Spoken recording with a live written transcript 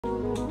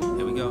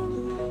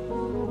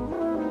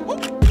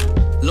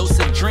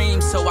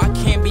dream, so I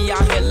can't be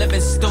out here living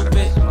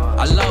stupid.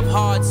 I love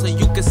hard, so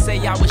you could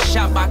say I was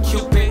shot by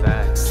Cupid.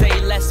 Say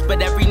less,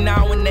 but every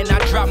now and then I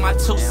drop my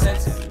 2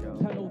 cents.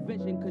 Tunnel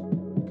vision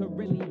could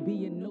really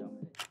be a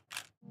nuisance.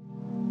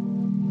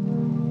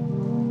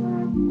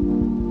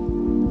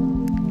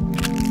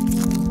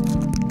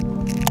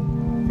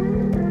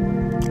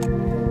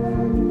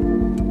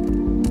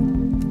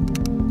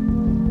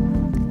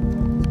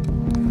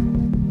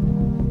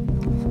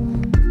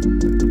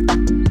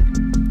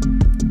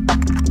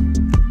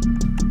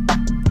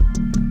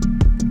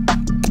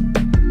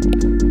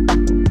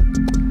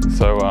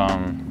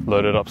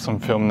 Loaded up some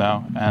film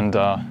now, and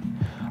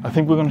I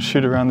think we're gonna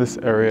shoot around this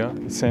area.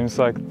 It seems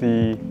like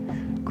the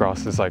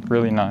grass is like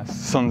really nice,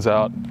 sun's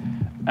out,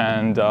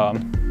 and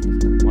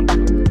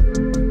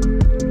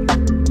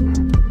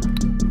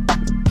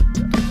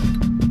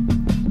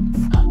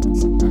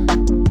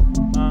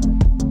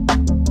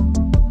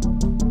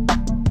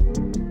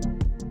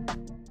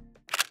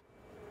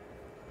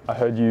I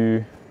heard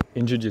you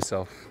injured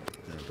yourself.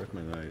 Yeah, I broke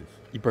my nose.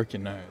 You broke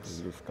your nose. There's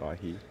a little scar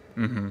here.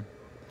 Mm-hmm.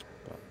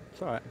 But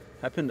it's alright.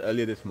 Happened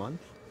earlier this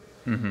month.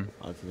 Mm-hmm.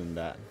 Other than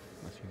that,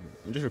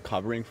 I'm just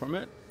recovering from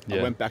it. Yeah.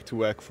 I went back to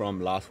work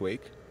from last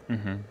week.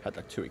 Mm-hmm. Had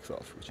like 2 weeks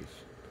off, which is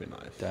pretty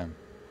nice. Damn.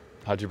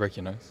 How'd you break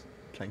your nose?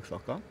 Playing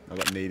soccer. I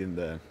got kneed in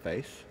the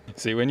face.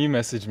 See, when you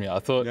messaged me, I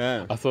thought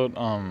Yeah.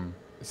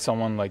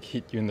 Someone like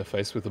hit you in the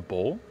face with a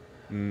ball.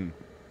 Mm.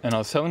 And I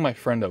was telling my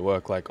friend at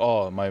work, like,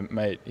 oh, my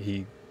mate,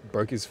 he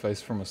broke his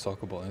face from a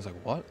soccer ball. And he's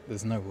like, what?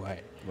 There's no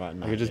way. Right,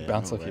 no, Like, it just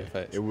bounce no off your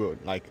face. It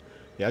would. Like,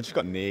 yeah, I just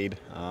got kneed.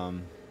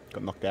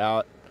 Got knocked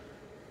out.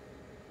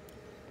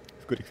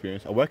 It's a good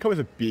experience. A workout was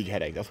a big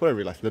headache. That's what I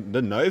realized.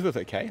 The nose was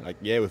okay. Like,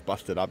 yeah, it was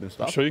busted up and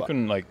stuff. I'm sure you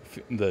couldn't, like,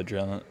 the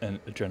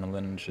adrenaline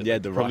and shit. Yeah,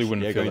 like, the probably rush,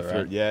 wouldn't feel it,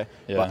 right? Yeah.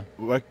 Yeah.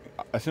 But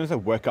as soon as I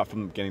woke up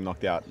from getting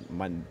knocked out,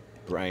 my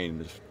brain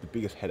was the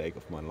biggest headache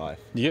of my life.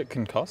 You get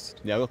concussed?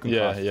 Yeah, I got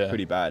concussed. Yeah.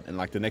 Pretty bad. And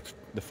like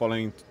the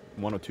following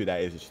 1 or 2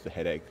 days, it's just a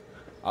headache.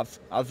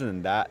 Other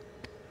than that,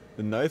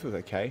 the nose was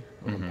okay.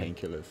 I was on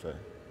painkillers, so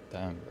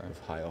Damn, bro. I was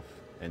high off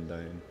endo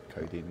and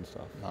codeine and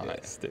stuff.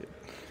 Nice, dude.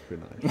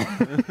 Pretty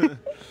nice.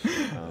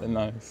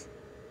 Nice.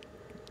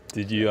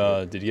 Did you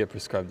get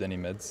prescribed any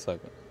meds?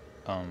 Like,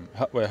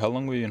 how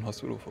long were you in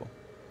hospital for?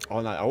 Oh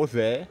no, I was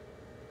there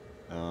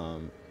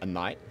a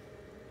night,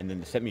 and then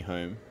they sent me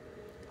home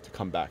to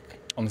come back.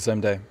 On the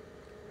same day?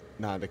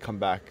 No, they come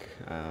back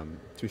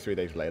 2-3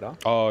 days later.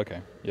 Oh,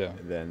 okay. Yeah.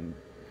 And then,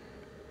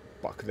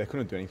 but cause they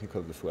couldn't do anything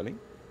because of the swelling.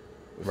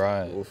 It was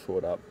Right. all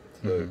swelled up.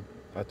 So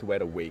I had to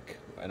wait a week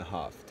and a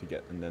half to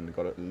get, and then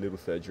got a little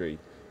surgery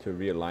to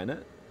realign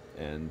it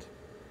and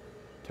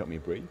to help me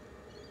breathe.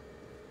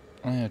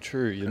 Oh yeah,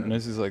 true. Your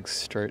nose is like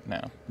straight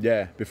now.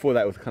 Yeah, before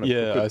that it was kind of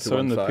Yeah, I to saw in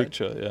one the side.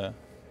 picture.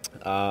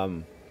 Yeah.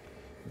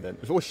 Then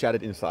it's all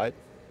shattered inside,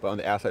 but on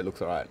the outside it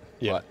looks alright.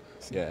 Yeah. But,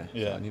 yeah.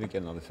 Yeah. So I need to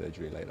get another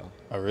surgery later.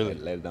 Oh really?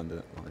 Later down the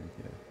line.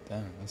 Yeah.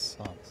 Damn, that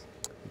sucks.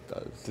 It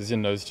does. Does your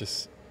nose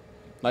just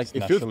Like it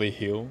naturally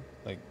heal?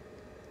 Like,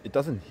 it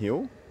doesn't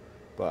heal,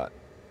 but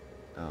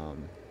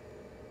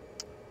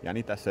yeah, I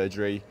need that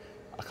surgery.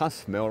 I can't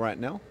smell right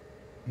now.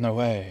 no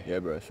way. Yeah,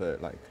 bro. So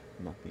like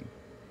nothing.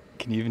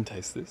 Can you even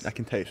taste this? I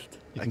can taste.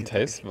 You I can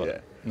taste, but yeah,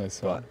 no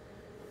smell.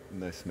 but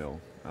no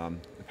smell.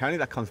 Apparently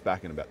that comes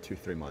back in about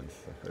 2-3 months.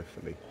 So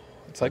hopefully.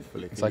 It's like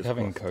Hopefully, it's like fingers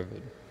having crossed.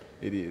 COVID.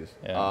 It is.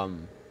 Yeah.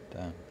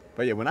 Damn.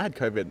 But yeah, when I had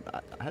COVID,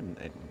 I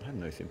had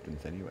no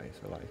symptoms anyway,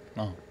 so like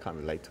Oh, can't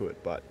relate to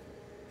it. But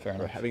fair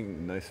bro, enough.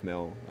 having no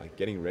smell, like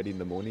getting ready in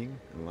the morning,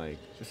 and like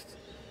just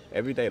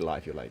everyday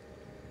life, you're like,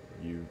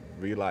 you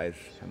realize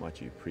how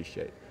much you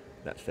appreciate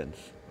that sense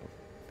of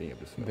being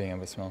able to smell. Being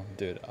able to smell,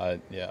 dude.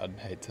 I'd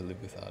hate to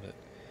live without it.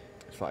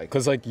 It's like,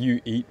 Cause like you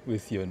eat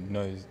with your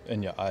nose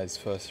and your eyes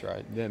first,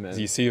 right? yeah, man. So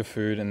you see your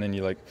food and then you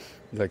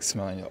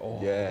smell and you're like, oh,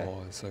 Yeah.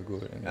 oh, it's so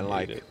good. And And you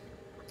like eat it.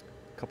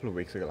 a couple of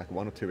weeks ago, like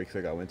 1 or 2 weeks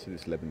ago, I went to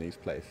this Lebanese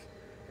place,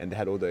 and they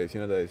had all those, they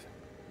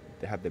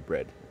have their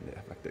bread, and they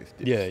have like those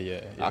dips.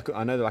 Yeah.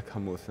 I know like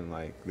hummus and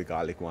like the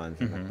garlic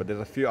ones, and like, but there's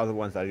a few other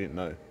ones I didn't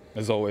know.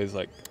 There's always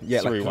like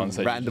Yeah, three like ones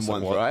that you random just,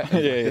 like, ones, what? right? yeah,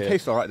 They yeah.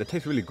 taste alright. They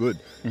taste really good,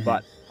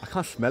 but I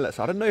can't smell it.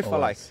 So I don't know if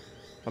Always.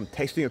 if I'm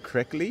tasting it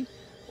correctly,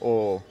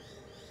 or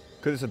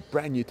because it's a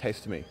brand new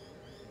taste to me.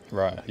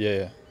 Right.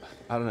 Yeah.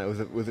 I don't know.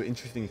 It was an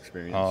interesting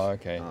experience. Oh,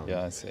 okay.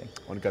 Yeah, I see. I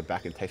want to go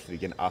back and taste it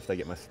again after I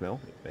get my smell.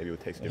 Maybe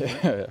it'll taste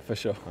different. Yeah, for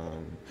sure.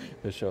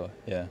 For sure.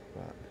 Yeah.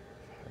 But,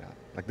 yeah.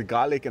 Like the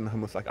garlic and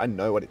hummus, like I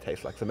know what it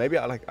tastes like. So maybe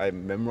I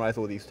memorize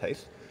all these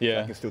tastes. So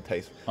Yeah. I can still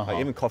taste. Uh-huh. Like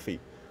even coffee.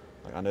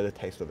 Like I know the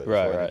taste of it.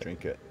 Right, That's why I right.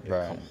 drink it. It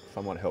Right.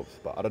 somewhat helps,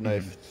 but I don't know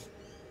if it's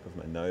because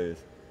of my nose.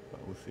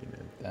 But we'll see,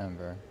 man. Damn,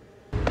 bro.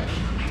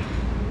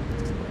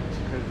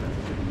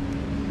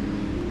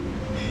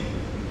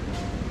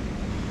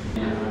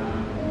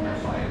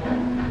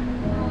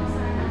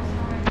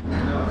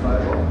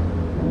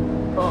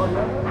 Oh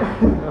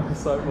no. No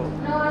cycle.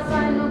 No, I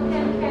signed no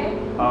pancake.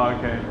 Oh,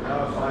 okay.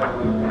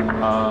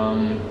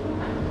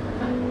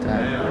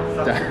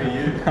 Sucks to be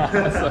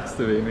you. Sucks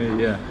to be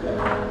me, yeah.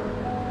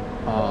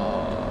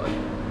 Oh,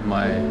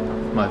 my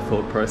my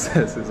thought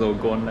process is all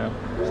gone now.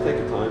 Just take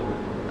your time.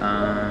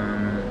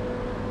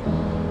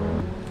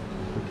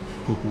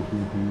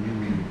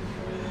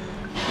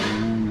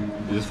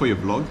 Is this for your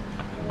vlog?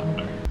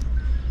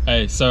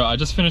 Hey, so I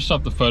just finished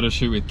up the photo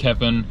shoot with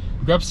Kevin.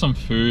 We grabbed some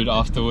food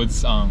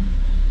afterwards.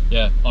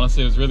 Yeah,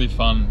 honestly, it was really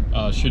fun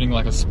shooting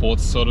like a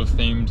sports sort of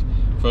themed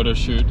photo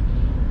shoot,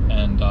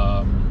 and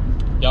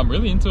yeah, I'm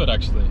really into it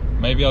actually.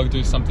 Maybe I'll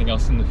do something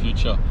else in the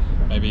future,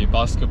 maybe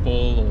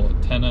basketball or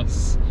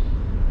tennis.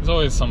 There's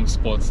always some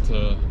sports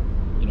to,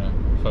 you know,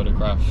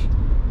 photograph.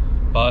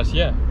 But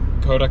yeah,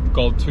 Kodak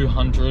Gold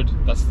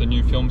 200, that's the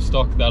new film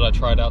stock that I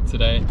tried out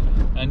today.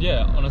 And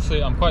yeah,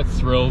 honestly, I'm quite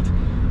thrilled,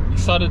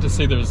 excited to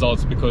see the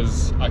results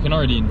because I can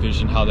already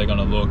envision how they're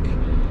gonna look.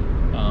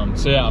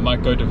 So yeah, I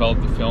might go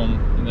develop the film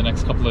in the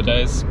next couple of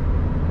days.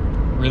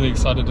 Really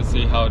excited to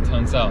see how it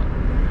turns out.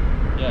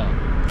 Yeah.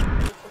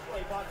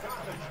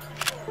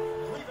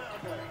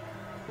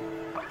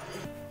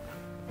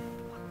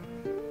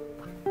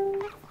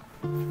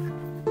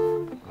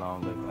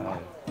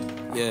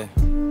 Yeah.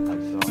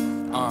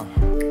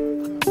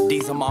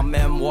 These are my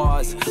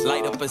memoirs.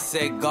 Light up a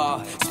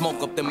cigar,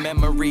 smoke up the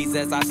memories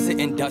as I sit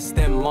and dust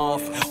them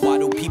off. Why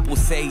do people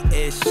say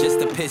it's just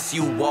to piss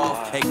you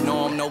off?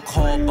 Ignore them, no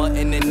call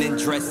button and then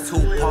dress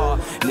too par.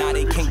 Now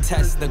they can't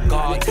test the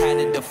guards, had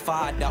to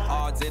defy the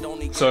odds. It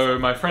only. So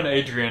my friend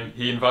Adrian,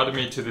 he invited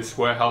me to this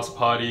warehouse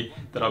party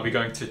that I'll be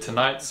going to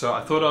tonight. So I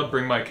thought I'd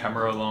bring my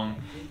camera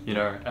along, you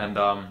know, and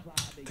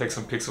take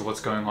some pics of what's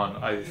going on.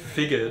 I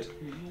figured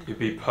it'd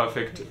be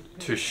perfect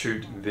to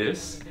shoot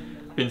this.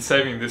 Been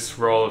saving this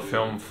roll of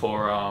film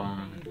for a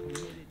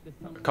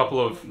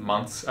couple of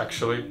months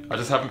actually. I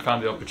just haven't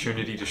found the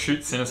opportunity to shoot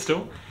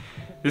Cinestill.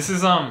 This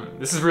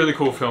is really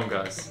cool film,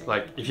 guys.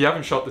 Like, if you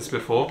haven't shot this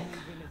before,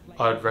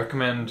 I'd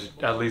recommend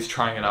at least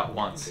trying it out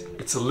once.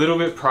 It's a little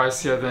bit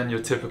pricier than your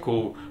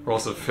typical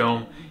rolls of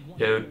film.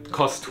 It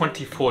costs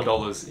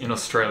 $24 in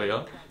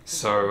Australia,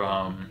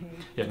 so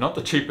yeah, not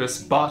the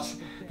cheapest, but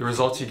the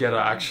results you get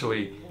are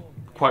actually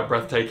quite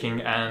breathtaking.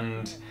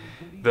 And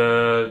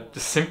the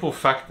simple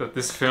fact that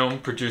this film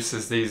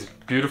produces these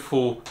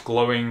beautiful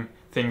glowing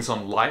things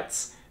on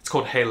lights, it's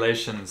called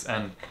halations,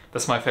 and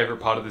that's my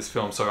favorite part of this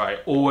film. So I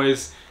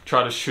always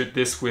try to shoot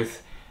this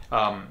with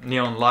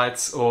neon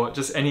lights or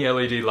just any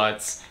LED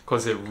lights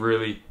because it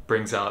really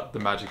brings out the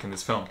magic in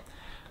this film.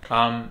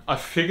 I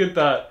figured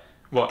that,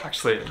 well,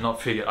 actually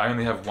not figured, I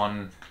only have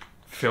one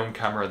film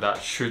camera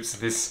that shoots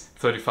this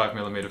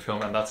 35mm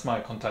film, and that's my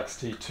Contax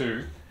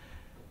T2.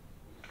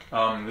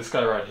 This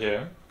guy right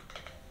here.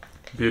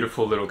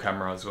 Beautiful little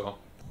camera as well.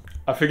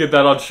 I figured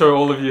that I'd show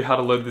all of you how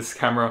to load this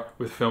camera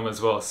with film as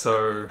well,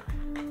 so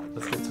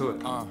let's get to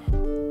it.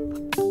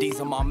 These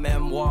are my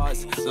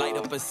memoirs. Light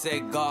up a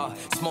cigar,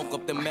 smoke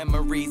up the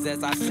memories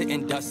as I sit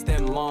and dust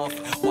them off.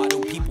 Why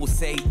do people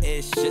say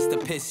it's just to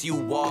piss you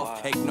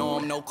off? Ignore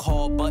them, no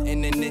call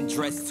button and then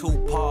dress too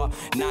par.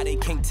 Now they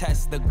can't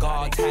test the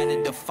guards, had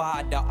to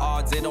defy the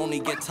odds. It only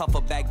get tougher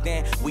back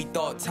then. We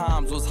thought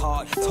times was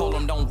hard. Told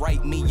them don't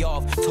write me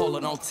off. Told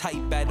them don't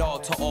type at all.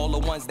 To all the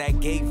ones that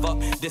gave up,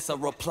 this a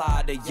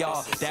reply to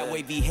y'all. That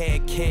wavy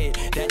haired kid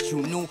that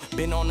you knew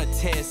been on a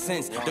tear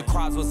since. The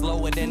crowds was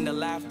lower than the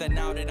laughter.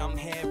 Now that I'm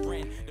hearing.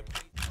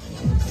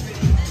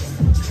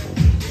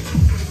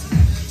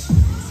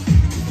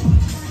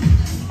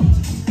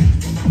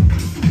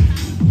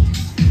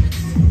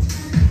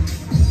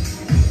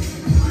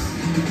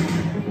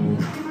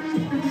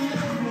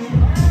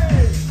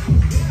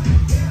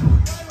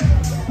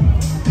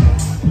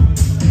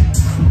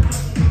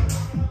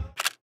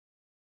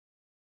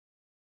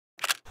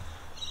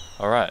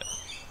 All right.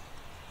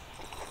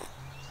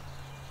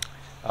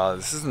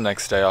 This is the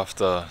next day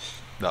after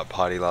that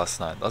party last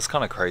night. That's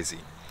kind of crazy.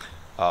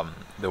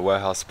 The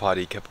warehouse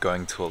party kept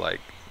going till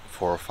like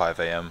 4 or 5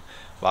 a.m.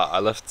 but I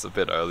left a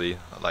bit early,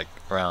 like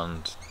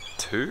around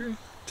 2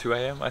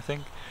 a.m. I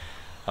think.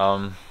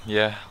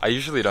 Yeah, I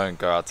usually don't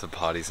go out to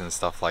parties and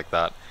stuff like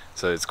that,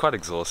 so it's quite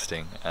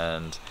exhausting.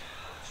 And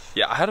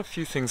yeah, I had a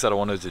few things that I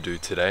wanted to do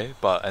today,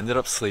 but I ended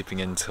up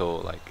sleeping until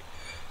like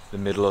the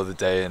middle of the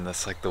day, and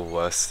that's like the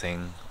worst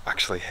thing. I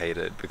actually hate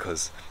it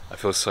because I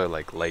feel so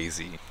like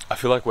lazy. I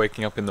feel like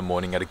waking up in the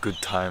morning at a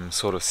good time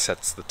sort of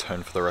sets the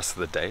tone for the rest of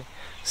the day.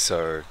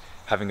 So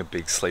having a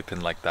big sleep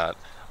in like that,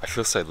 I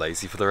feel so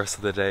lazy for the rest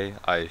of the day.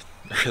 I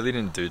really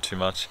didn't do too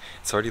much.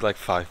 It's already like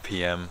 5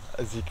 p.m.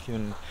 As you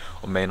can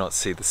or may not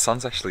see, the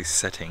sun's actually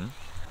setting.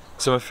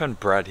 So my friend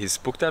Brad, he's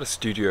booked out a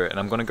studio, and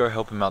I'm gonna go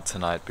help him out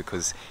tonight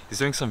because he's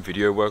doing some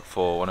video work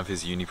for one of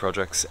his uni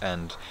projects.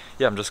 And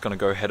yeah, I'm just gonna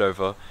go head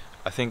over,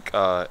 I think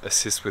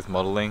assist with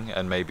modeling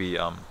and maybe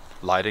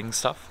lighting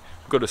stuff.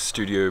 We've got a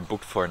studio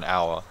booked for an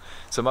hour,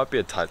 so it might be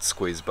a tight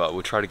squeeze, but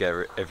we'll try to get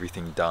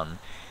everything done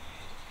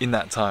in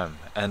that time.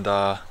 And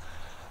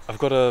I've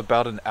got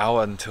about an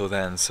hour until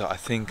then, so I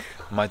think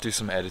I might do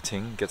some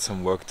editing, get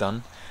some work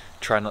done,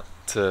 try not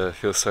to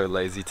feel so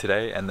lazy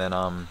today, and then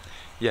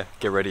yeah,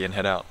 get ready and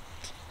head out.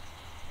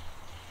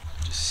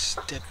 Just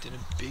stepped in a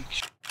big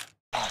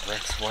oh,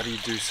 Rex, why do you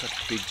do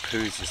such big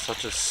poos? You're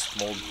such a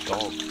small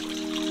dog.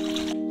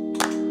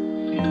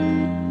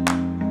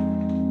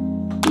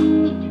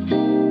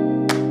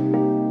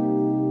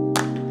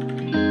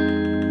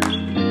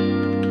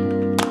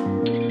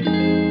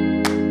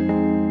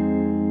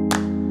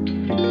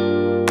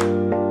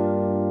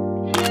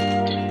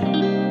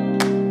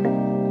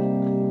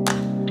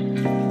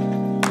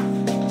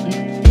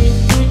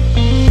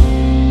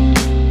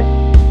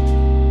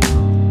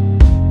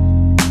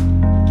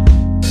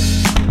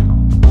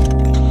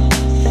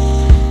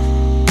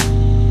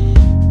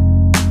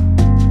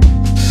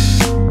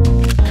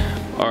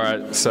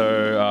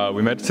 So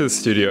we made it to the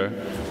studio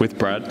with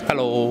Brad.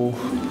 Hello.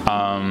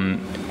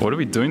 What are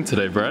we doing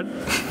today, Brad?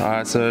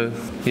 Alright, so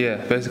yeah,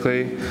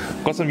 basically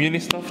got some uni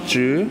stuff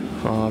due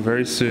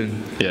very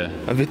soon. Yeah.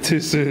 A bit too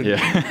soon.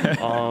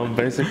 Yeah.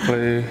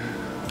 Basically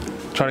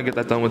trying to get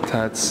that done with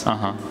Tats.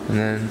 Uh-huh. And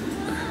then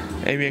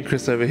Amy and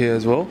Chris over here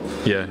as well.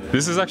 Yeah.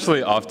 This is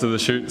actually after the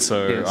shoot,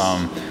 so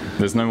Yes.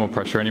 there's no more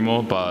pressure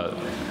anymore, but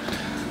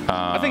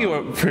I think it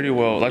went pretty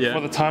well. Like yeah. for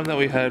the time that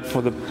we had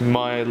for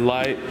my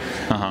light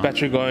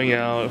battery going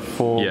out,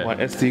 for Yeah. my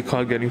SD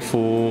card getting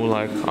full,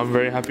 like I'm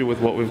very happy with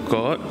what we've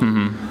got.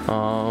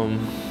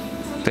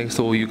 Thanks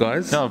to all you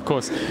guys. no, of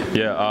course.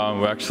 Yeah,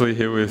 we're actually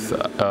here with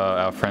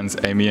our friends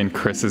Amy and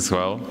Chris as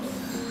well.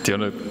 Do you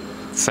want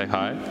to say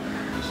hi?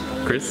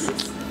 Chris?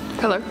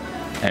 Hello.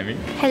 Amy?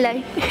 Hello.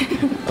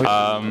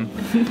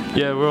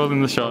 Yeah, we're all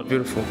in the shot.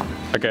 Beautiful.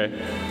 Okay,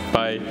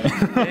 bye.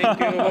 Thank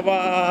you. Bye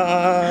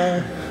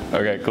bye.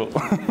 Okay, cool.